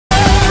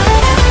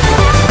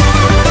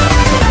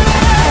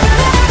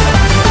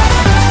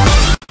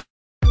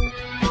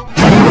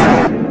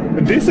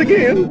this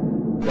again?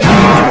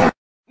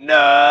 No!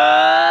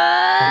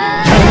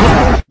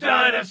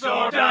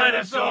 Dinosaur!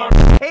 Dinosaur!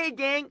 Hey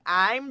gang,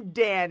 I'm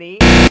Danny.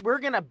 We're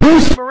gonna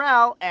boost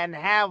morale and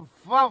have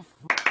fun.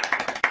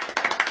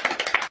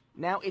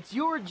 Now it's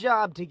your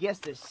job to guess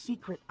the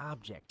secret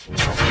object.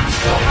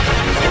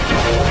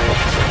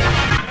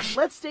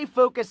 Let's stay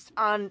focused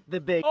on the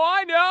big. Oh,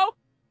 I know!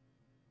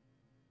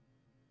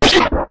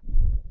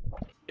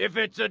 If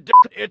it's a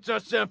it's a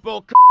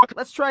simple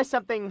Let's try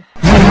something.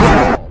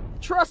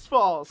 Trust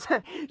falls.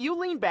 You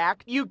lean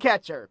back, you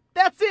catch her.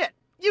 That's it.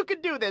 You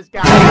can do this,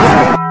 guys.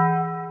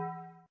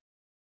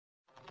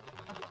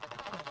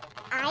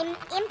 I'm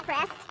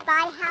impressed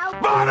by how...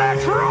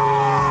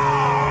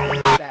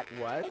 That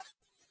was.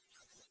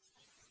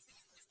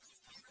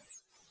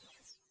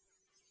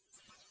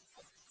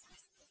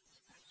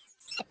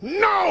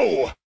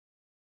 No!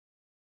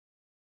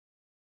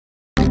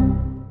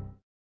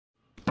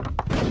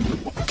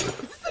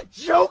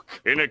 Joke?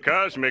 In a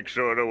cosmic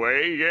sort of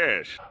way,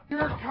 yes.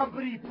 Your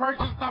company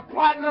purchased the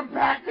platinum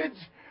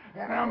package,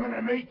 and I'm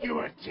gonna make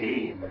you a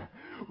team,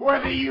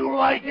 whether you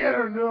like it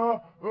or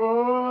no.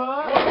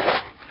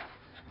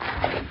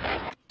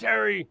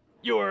 Terry,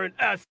 you are an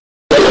S.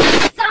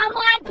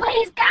 Someone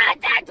please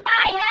contact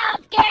my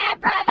healthcare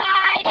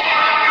provider!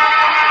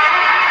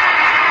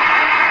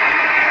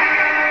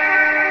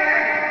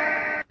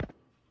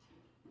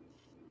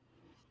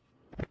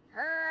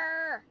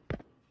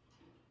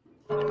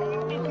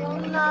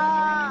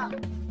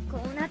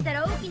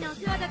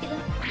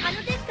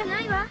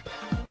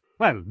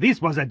 Well,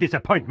 this was a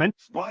disappointment.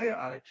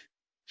 Quiet.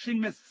 She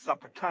missed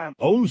supper time.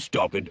 Oh,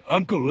 stop it.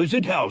 Uncle is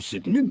at house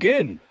sitting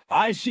again.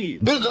 I see.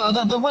 Bulldog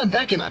number 1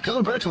 back in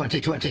October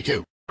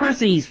 2022.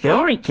 Percy's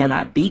fury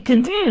cannot be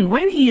contained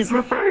when he is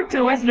referred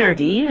to as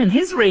nerdy, and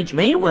his rage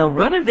may well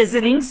run a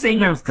visiting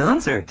singer's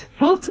concert.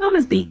 Will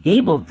Thomas be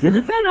able to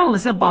defend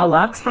Alyssa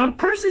Bollocks from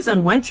Percy's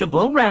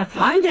unquenchable wrath?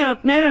 Find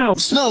out now!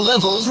 Snow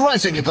levels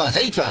rising above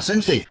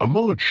 8,000 feet. A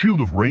large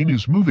shield of rain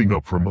is moving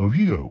up from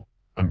Oviedo,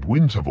 and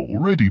winds have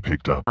already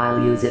picked up.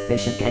 I'll use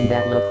efficient and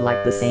that look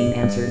like the same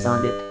answers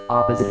on it,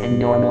 opposite and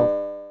normal.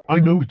 I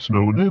know it's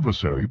no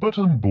adversary, but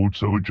I'm bored,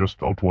 so I just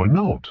thought why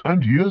not?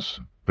 And yes,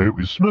 there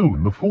is snow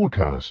in the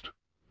forecast.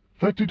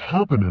 That did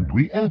happen, and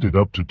we added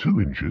up to 2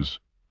 inches,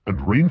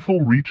 and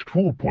rainfall reached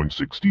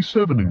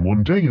 4.67 in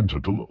one day and a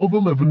total of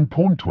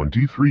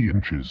 11.23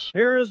 inches.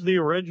 Here is the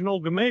original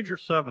Major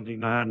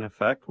 79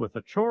 effect with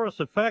a chorus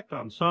effect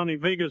on Sony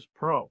Vegas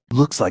Pro.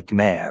 Looks like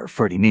Mayor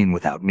 39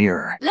 without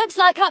mirror. Looks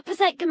like up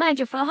percent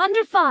Major for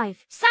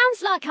 105.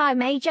 Sounds like I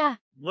Major.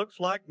 Looks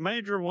like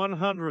Major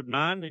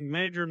 109 and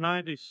Major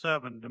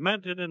 97,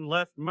 demented and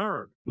left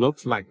mirrored.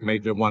 Looks like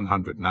Major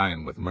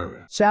 109 with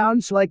mirror.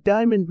 Sounds like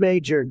Diamond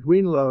Major,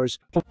 Green Lowers.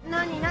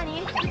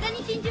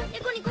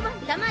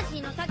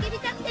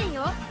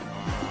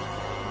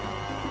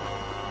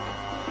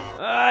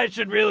 I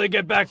should really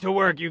get back to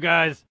work, you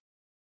guys.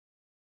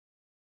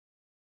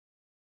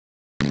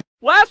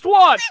 Last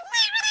one!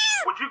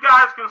 Would you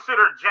guys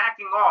consider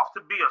jacking off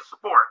to be a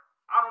sport?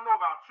 I don't know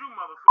about you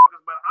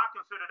motherfuckers, but I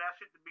consider that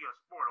shit to be a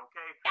sport,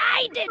 okay?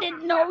 I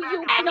didn't know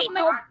you. I don't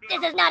know.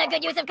 This is not a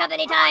good use of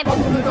company time.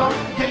 Open the door,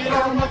 get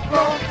on the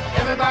floor,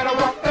 everybody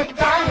walk the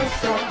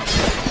dinosaur.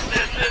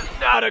 This is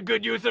not a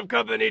good use of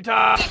company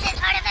time. This is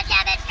part of the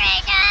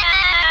demonstration.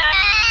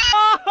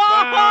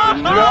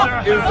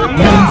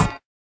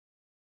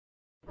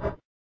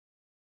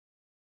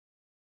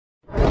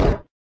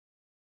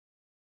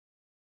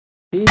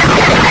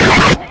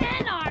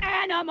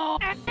 Animal.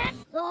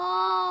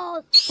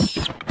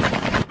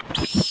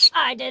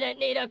 I didn't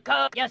need a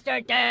Coke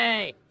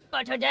yesterday,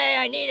 but today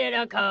I needed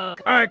a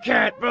Coke. I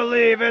can't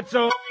believe it's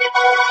so.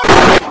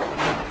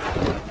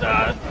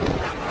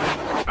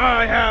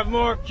 I have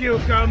more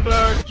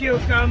cucumbers.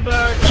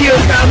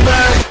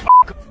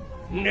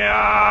 No.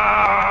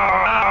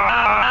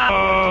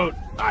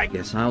 I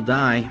Guess I'll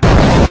die.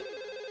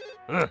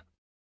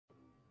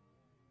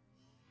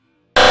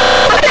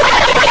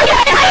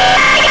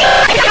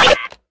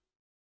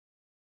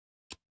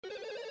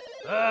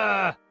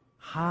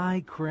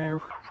 Hi,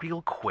 Claire.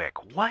 Real quick,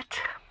 what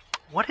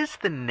is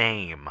the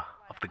name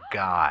of the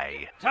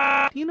guy?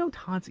 Todd! Do you know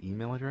Todd's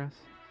email address?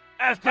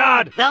 Ask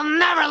Todd! They'll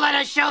never let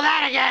us show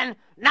that again!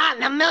 Not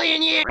in a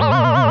million years! Grego,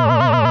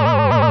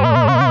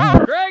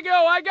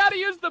 I gotta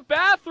use the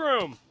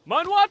bathroom!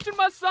 Mind watching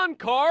my son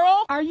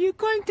Carl? Are you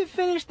going to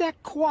finish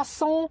that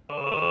croissant?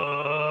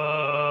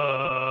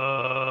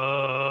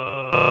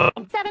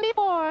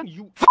 74.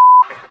 You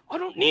I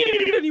don't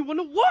need anyone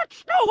to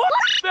watch! No!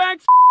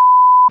 Thanks!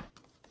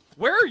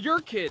 Where are your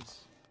kids?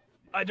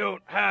 I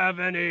don't have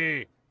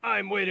any.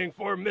 I'm waiting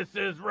for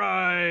Mrs.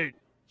 Wright.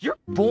 You're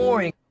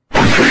boring.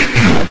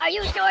 Are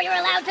you sure you're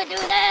allowed to do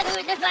that? Are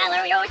you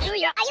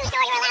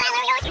sure you're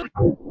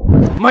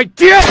allowed to? My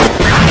dick!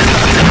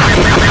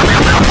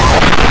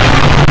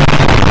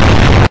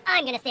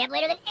 I'm gonna stay up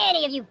later than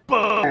any of you.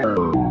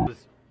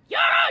 Buzz. You're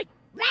right!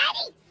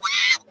 Ready?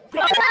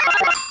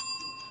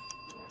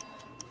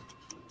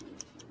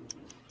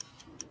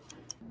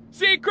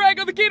 See,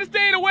 Grego, the key to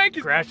staying awake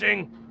is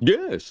crashing.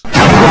 Yes.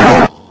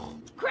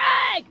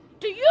 Craig,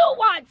 do you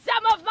want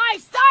some of my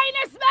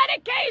sinus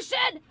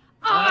medication?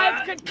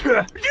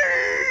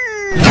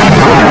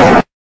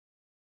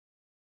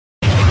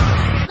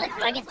 Looks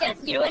like it's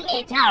just you and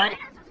me, Toad.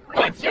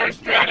 What's your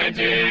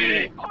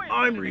strategy?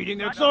 I'm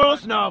reading a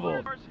Soros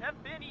novel.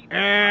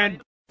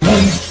 And...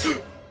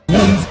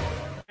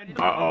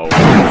 Uh-oh.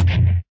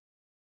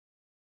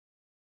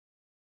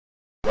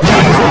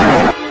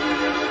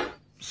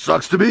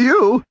 Sucks to be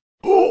you.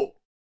 Oh.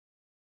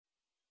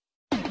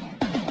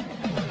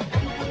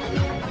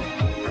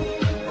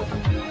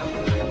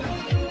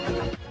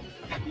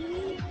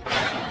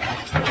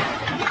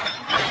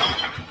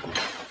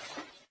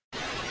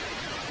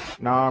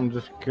 No, I'm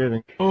just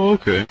kidding.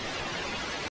 Okay.